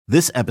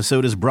This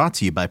episode is brought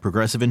to you by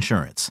Progressive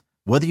Insurance.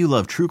 Whether you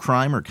love true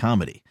crime or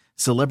comedy,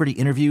 celebrity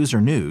interviews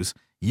or news,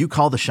 you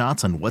call the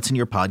shots on what's in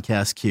your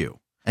podcast queue.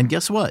 And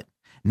guess what?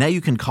 Now you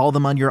can call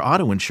them on your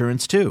auto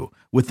insurance too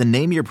with the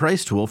Name Your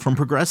Price tool from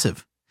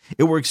Progressive.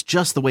 It works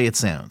just the way it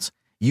sounds.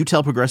 You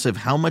tell Progressive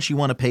how much you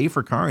want to pay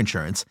for car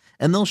insurance,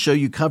 and they'll show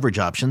you coverage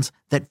options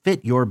that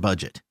fit your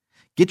budget.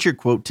 Get your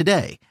quote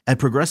today at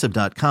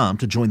Progressive.com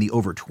to join the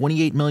over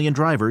 28 million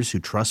drivers who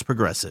trust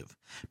Progressive.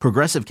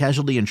 Progressive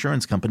Casualty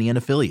Insurance Company and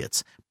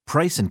Affiliates.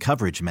 Price and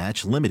coverage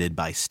match limited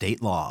by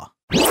state law.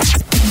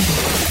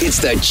 It's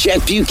the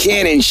Chet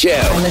Buchanan Show.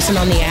 I listen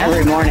on the app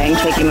every morning,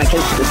 taking my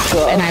kids to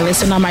school. And I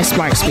listen on my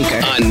smart speaker.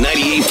 On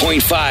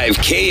 98.5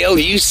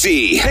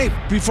 KLUC. Hey,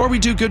 before we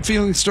do good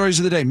feeling stories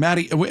of the day,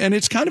 Maddie, and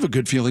it's kind of a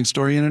good feeling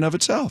story in and of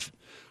itself.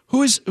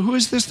 Who is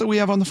this that we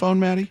have on the phone,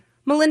 Maddie?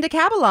 Melinda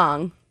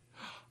Cabulong.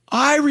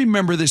 I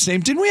remember this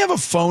name. Didn't we have a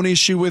phone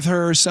issue with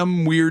her or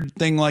some weird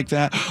thing like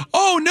that?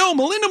 Oh, no,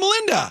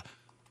 Melinda.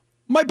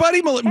 My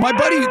buddy,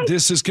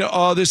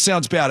 this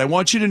sounds bad. I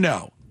want you to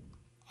know.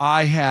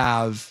 I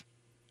have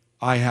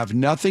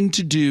nothing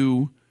to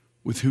do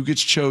with who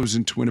gets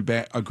chosen to win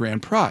a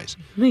grand prize.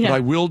 Yeah. But I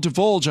will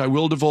divulge a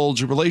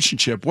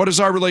relationship. What is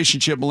our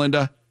relationship,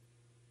 Melinda?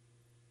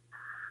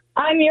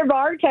 I'm your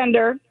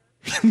bartender.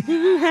 And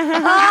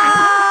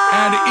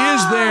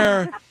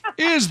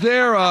is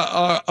there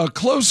a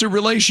closer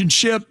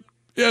relationship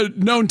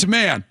known to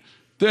man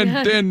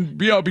than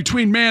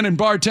between man and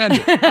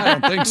bartender? I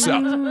don't think so.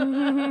 Nope.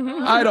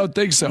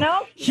 I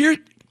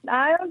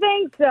don't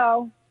think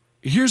so.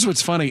 Here's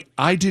what's funny.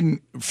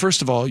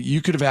 First of all,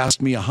 you could have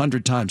asked me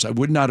 100 times. I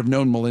would not have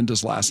known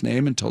Melinda's last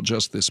name until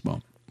just this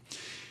moment.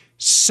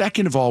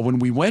 Second of all, when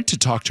we went to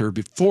talk to her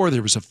before,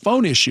 there was a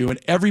phone issue and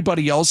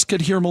everybody else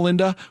could hear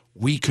Melinda.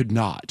 We could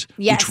not,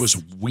 which was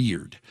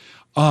weird.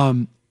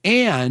 And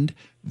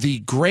the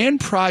grand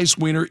prize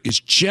winner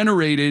is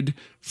generated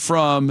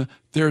from,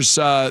 there's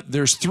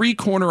 3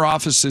 corner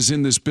offices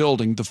in this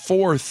building. The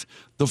fourth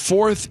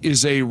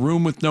is a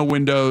room with no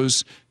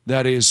windows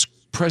that is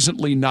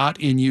presently not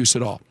in use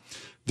at all.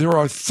 There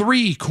are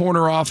 3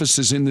 corner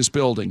offices in this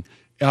building.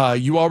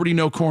 You already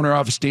know corner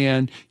office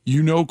Dan.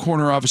 You know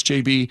corner office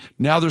JB.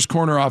 Now there's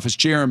corner office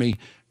Jeremy.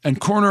 And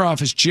corner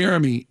office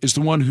Jeremy is the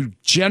one who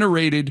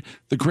generated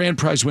the grand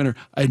prize winner.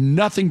 I had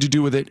nothing to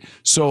do with it.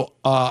 So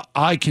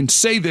I can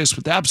say this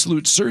with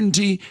absolute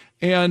certainty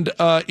and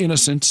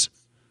innocence.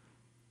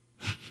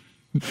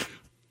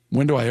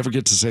 When do I ever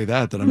get to say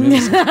that I'm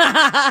innocent?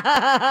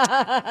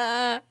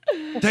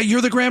 That you're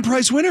the grand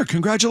prize winner.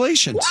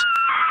 Congratulations.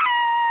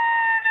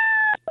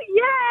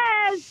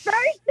 Yes,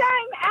 first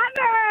time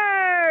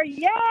ever.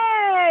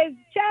 Yes,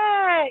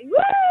 Chet.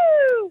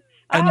 Woo!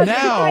 And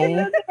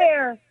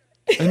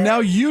now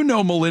you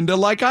know Melinda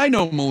like I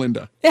know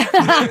Melinda. Because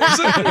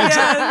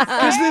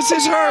this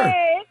is her.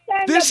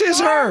 This is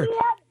her.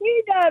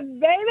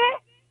 Baby.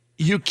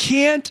 You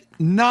can't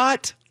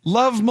not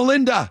love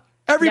Melinda.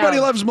 Everybody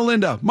loves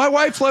Melinda. My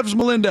wife loves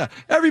Melinda.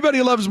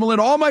 Everybody loves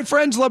Melinda. All my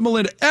friends love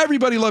Melinda.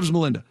 Everybody loves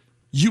Melinda.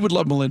 You would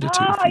love Melinda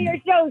too. Oh,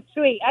 you're so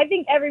sweet. I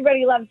think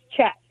everybody loves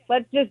Chet.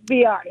 Let's just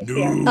be honest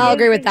here. I'll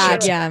agree with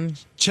that. Yeah.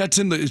 Chet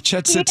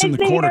sits in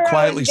the corner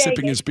quietly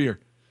sipping his beer.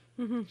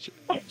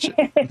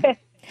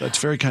 That's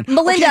very kind.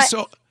 Melinda. Okay,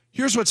 so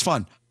here's what's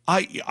fun.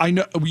 I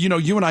know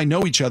you and I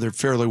know each other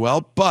fairly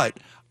well, but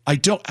I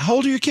don't. How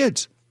old are your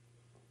kids?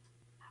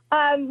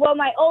 Well,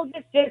 my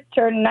oldest just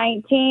turned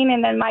 19,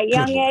 and then my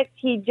youngest,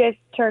 he just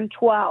turned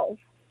 12.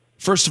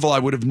 First of all, I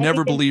would have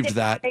never believed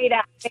that.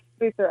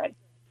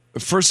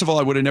 First of all,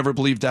 I would have never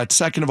believed that.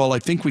 Second of all, I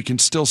think we can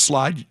still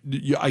slide.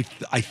 I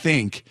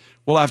think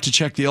we'll have to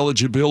check the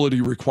eligibility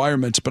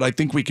requirements, but I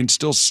think we can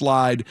still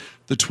slide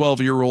the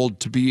 12-year-old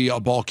to be a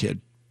ball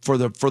kid for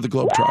the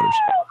Globetrotters. Woo!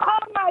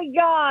 Oh my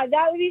God,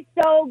 that would be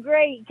so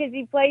great because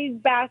he plays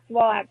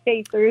basketball at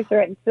Faith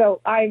Lutheran, so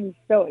I'm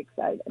so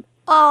excited.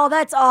 Oh,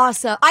 that's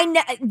awesome.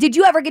 Did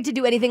you ever get to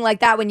do anything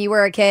like that when you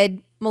were a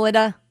kid,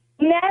 Melinda?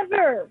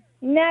 Never.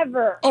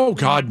 Oh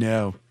God,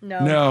 no.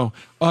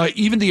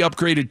 Even the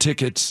upgraded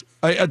tickets.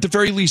 At the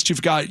very least,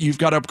 you've got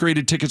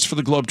upgraded tickets for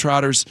the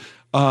Globetrotters.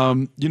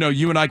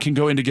 You and I can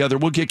go in together.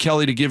 We'll get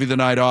Kelly to give you the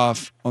night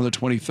off on the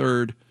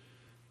 23rd.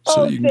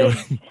 So you can go.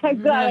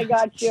 I'm glad I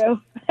got you.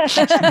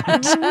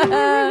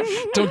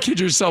 Don't kid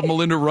yourself.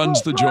 Melinda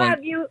runs the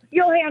joint.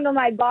 You'll handle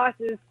my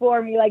bosses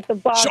for me like the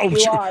boss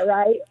you are,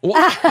 right? Well,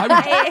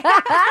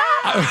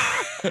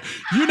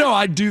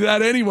 I'd do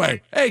that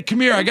anyway. Hey,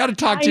 come here. I got to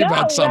talk to you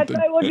about something.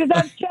 That's why we'll just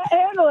have Chet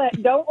handle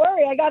it. Don't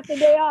worry. I got the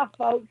day off,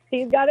 folks.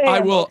 He's got it. I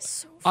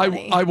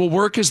will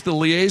work as the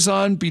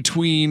liaison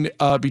between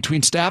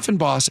staff and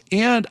boss,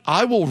 and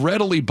I will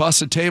readily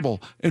bus a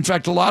table. In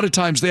fact, a lot of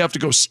times they have to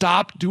go,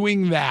 stop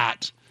doing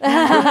that. Put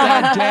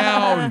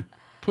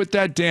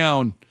that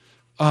down.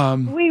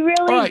 We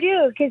really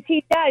do, because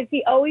he does.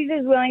 He always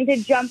is willing to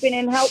jump in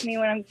and help me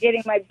when I'm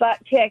getting my butt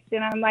kicked.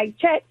 And I'm like,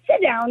 Chet,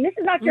 sit down. This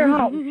is not your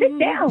home. Sit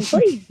down,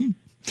 please.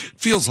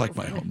 Feels like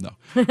my home, though.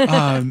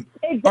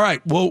 All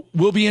right. Well,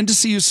 we'll be in to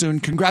see you soon.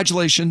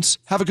 Congratulations.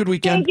 Have a good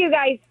weekend. Thank you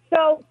guys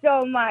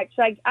so much.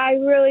 Like, I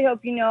really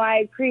hope you know I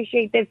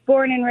appreciate this.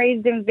 Born and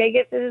raised in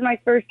Vegas, this is my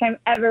first time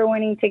ever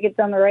winning tickets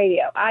on the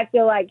radio. I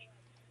feel like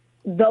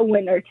the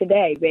winner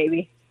today,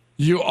 baby.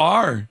 You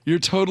are. You're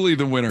totally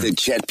the winner. The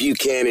Chet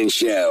Buchanan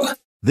Show.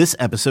 This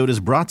episode is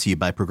brought to you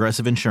by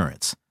Progressive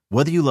Insurance.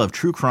 Whether you love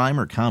true crime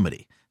or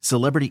comedy,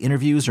 celebrity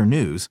interviews or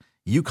news,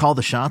 you call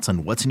the shots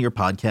on what's in your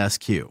podcast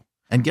queue.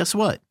 And guess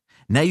what?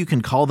 Now you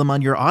can call them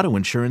on your auto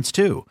insurance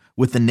too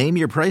with the Name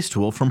Your Price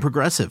tool from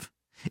Progressive.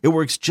 It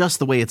works just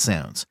the way it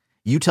sounds.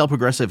 You tell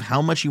Progressive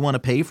how much you want to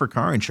pay for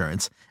car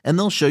insurance, and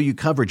they'll show you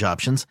coverage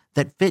options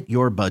that fit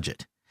your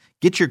budget.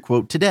 Get your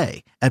quote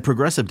today at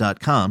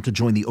Progressive.com to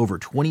join the over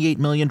 28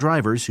 million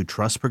drivers who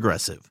trust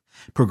Progressive.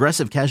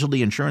 Progressive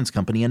Casualty Insurance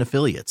Company and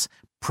Affiliates.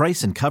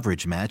 Price and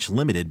coverage match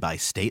limited by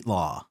state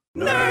law.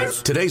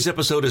 Nerds. Today's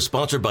episode is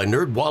sponsored by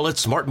NerdWallet's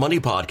Smart Money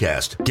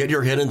Podcast. Get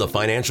your head in the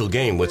financial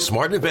game with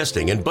smart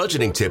investing and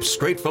budgeting tips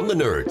straight from the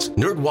nerds.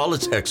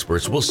 NerdWallet's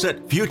experts will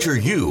set future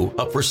you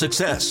up for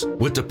success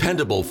with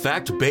dependable,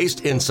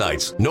 fact-based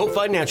insights. No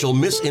financial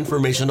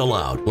misinformation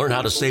allowed. Learn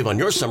how to save on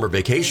your summer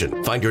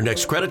vacation, find your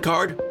next credit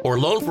card, or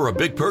loan for a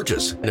big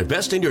purchase, and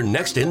invest in your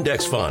next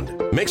index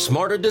fund. Make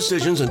smarter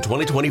decisions in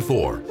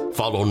 2024.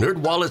 Follow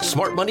NerdWallet's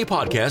Smart Money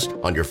Podcast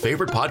on your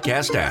favorite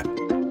podcast app.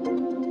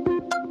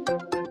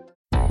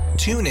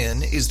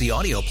 TuneIn is the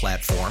audio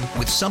platform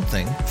with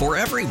something for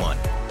everyone.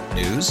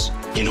 News.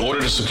 In order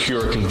to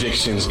secure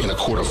convictions in a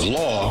court of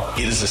law,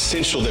 it is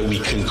essential that we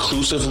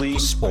conclusively.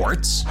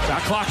 Sports.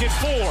 Shot clock at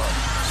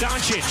 4.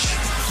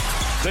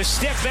 Doncic. The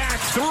step back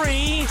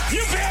 3.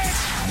 You bet.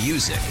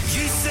 Music.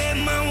 You set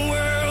my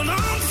world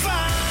on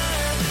fire.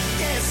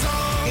 Yes,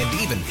 and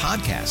even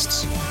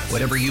podcasts.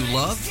 Whatever you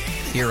love,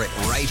 hear it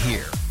right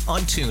here on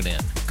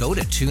TuneIn. Go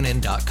to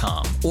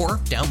TuneIn.com or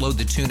download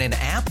the TuneIn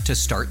app to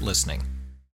start listening.